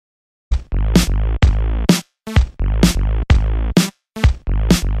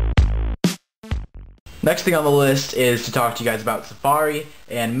Next thing on the list is to talk to you guys about Safari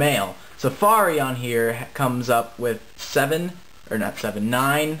and Mail. Safari on here comes up with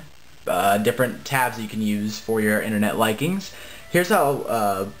nine different tabs that you can use for your internet likings. Here's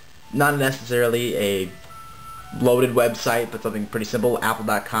how, not necessarily a loaded website, but something pretty simple,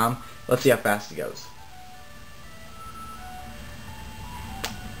 apple.com. Let's see how fast it goes.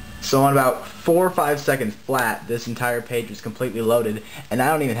 So in about 4 or 5 seconds flat, this entire page was completely loaded, and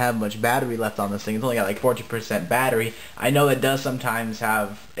I don't even have much battery left on this thing. It's only got like 14% battery. I know that does sometimes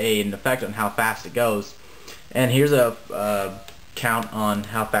have an effect on how fast it goes. And here's a count on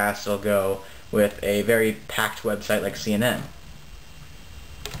how fast it'll go with a very packed website like CNN.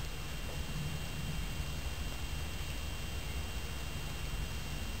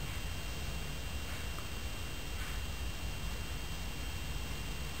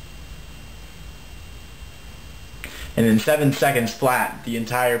 And in 7 seconds flat, the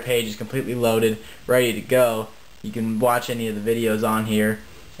entire page is completely loaded, ready to go. You can watch any of the videos on here,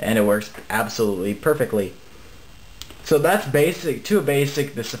 and it works absolutely perfectly. So that's basic,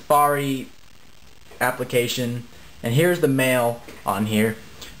 the Safari application. And here's the Mail on here.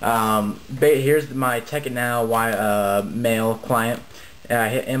 Here's my TechitNow Mail client. I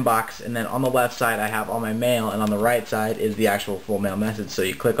hit inbox, and then on the left side I have all my mail, and on the right side is the actual full mail message. So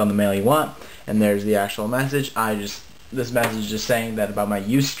you click on the mail you want, and there's the actual message. This message is just saying that about my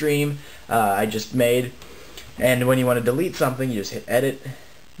Ustream I just made. And when you want to delete something, you just hit edit, and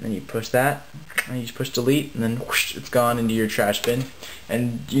then you push that, and you just push delete, and then whoosh, it's gone into your trash bin.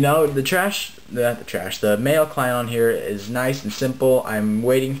 And you know, the mail client on here is nice and simple. I'm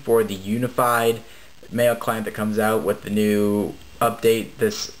waiting for the unified mail client that comes out with the new update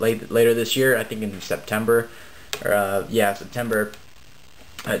later this year. I think in September, or yeah, September.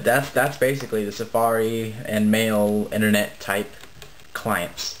 That's basically the Safari and Mail internet type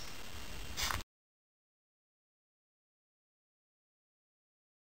clients.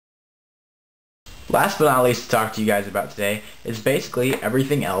 Last but not least to talk to you guys about today is basically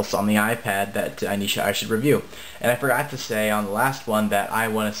everything else on the iPad that I should review. And I forgot to say on the last one that I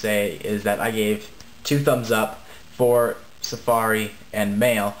want to say is that I gave 2 thumbs up for Safari and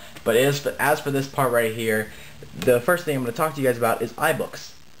Mail. But as for this part right here, the first thing I'm going to talk to you guys about is iBooks.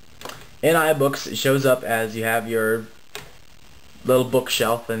 In iBooks, it shows up as you have your little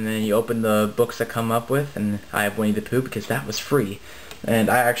bookshelf, and then you open the books that come up with, and I have Winnie the Pooh because that was free.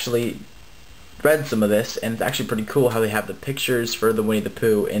 And I actually read some of this, and it's actually pretty cool how they have the pictures for the Winnie the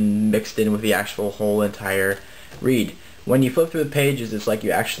Pooh and mixed in with the actual whole entire read. When you flip through the pages, it's like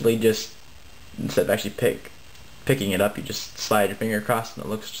you actually just, instead of actually picking it up, you just slide your finger across and it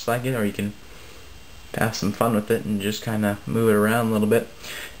looks just like it, or you can have some fun with it and just kind of move it around a little bit.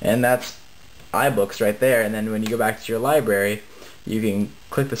 And that's iBooks right there. And then when you go back to your library, you can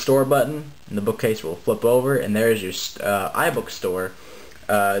click the store button, and the bookcase will flip over, and there's your iBook store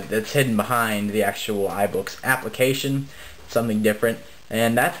that's hidden behind the actual iBooks application, something different.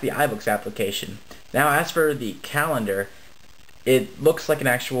 And that's the iBooks application. Now as for the calendar, it looks like an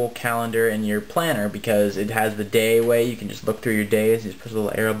actual calendar in your planner because it has the day way. You can just look through your days, you just push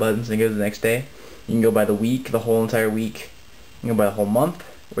little arrow buttons and go to the next day. You can go by the week, the whole entire week. You can go by the whole month,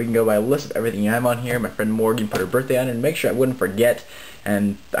 or you can go by a list of everything you have on here. My friend Morgan put her birthday on it and make sure I wouldn't forget,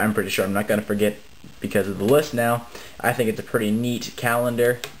 and I'm pretty sure I'm not going to forget because of the list now. I think it's a pretty neat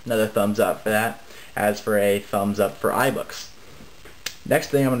calendar. Another thumbs up for that. As for a thumbs up for iBooks.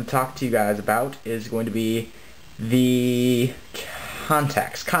 Next thing I'm going to talk to you guys about is going to be the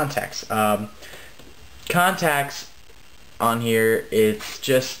contacts. Contacts on here, it's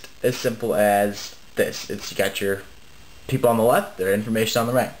just as simple as this. You got your people on the left, their information on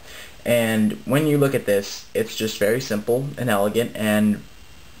the right. And when you look at this, it's just very simple and elegant, and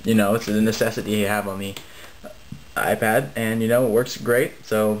you know, it's a necessity you have on the iPad, and you know, it works great.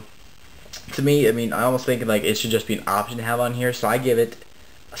 So to me, I mean, I almost think like it should just be an option to have on here, so I give it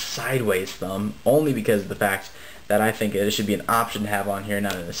a sideways thumb, only because of the fact that I think it should be an option to have on here,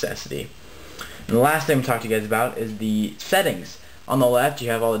 not a necessity. And the last thing I'm talking to you guys about is the settings. On the left, you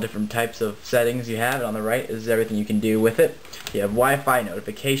have all the different types of settings you have, and on the right is everything you can do with it. You have Wi-Fi,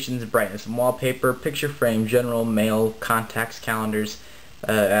 notifications, brightness and wallpaper, picture frame, general, mail, contacts, calendars,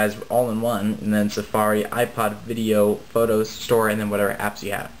 as all in one, and then Safari, iPod, video, photos, store, and then whatever apps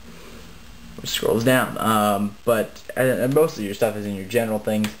you have. It scrolls down, but most of your stuff is in your general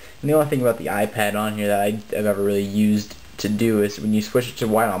things. And the only thing about the iPad on here that I've ever really used to do is when you switch it to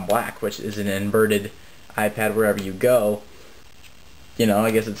white on black, which is an inverted iPad wherever you go. You know,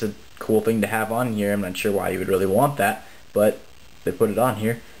 I guess it's a cool thing to have on here. I'm not sure why you would really want that, but they put it on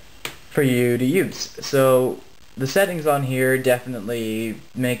here for you to use. So the settings on here definitely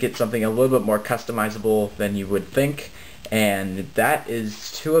make it something a little bit more customizable than you would think. And that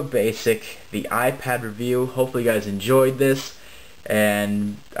is to a basic the iPad review. Hopefully you guys enjoyed this,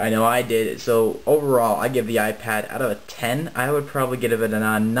 and I know I did. So overall, I give the iPad out of a 10. I would probably give it a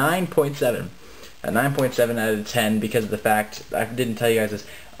 9.7. A 9.7 out of 10 because of the fact, I didn't tell you guys this,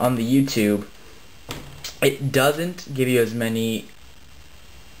 on the YouTube, it doesn't give you as many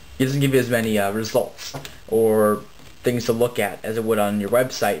results or things to look at as it would on your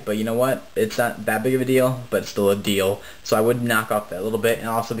website. But you know what? It's not that big of a deal, but it's still a deal. So I would knock off that a little bit, and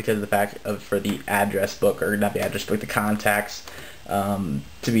also because of the fact of for the address book, or not the address book, the contacts, to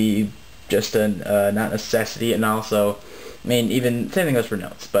be just a not necessity, and also, I mean, even same thing goes for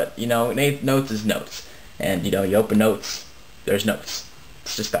notes. But you know, notes is notes, and you know, you open notes, there's notes.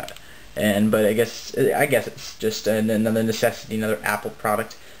 It's just that. But I guess it's just another necessity, another Apple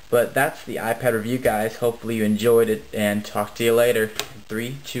product. But that's the iPad review, guys. Hopefully you enjoyed it, and talk to you later.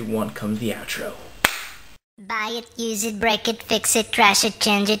 3, 2, 1 comes the outro. Buy it, use it, break it, fix it, trash it,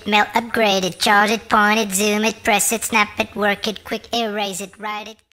 change it, mail, upgrade it, charge it, point it, zoom it, press it, snap it, work it, quick erase it, write it.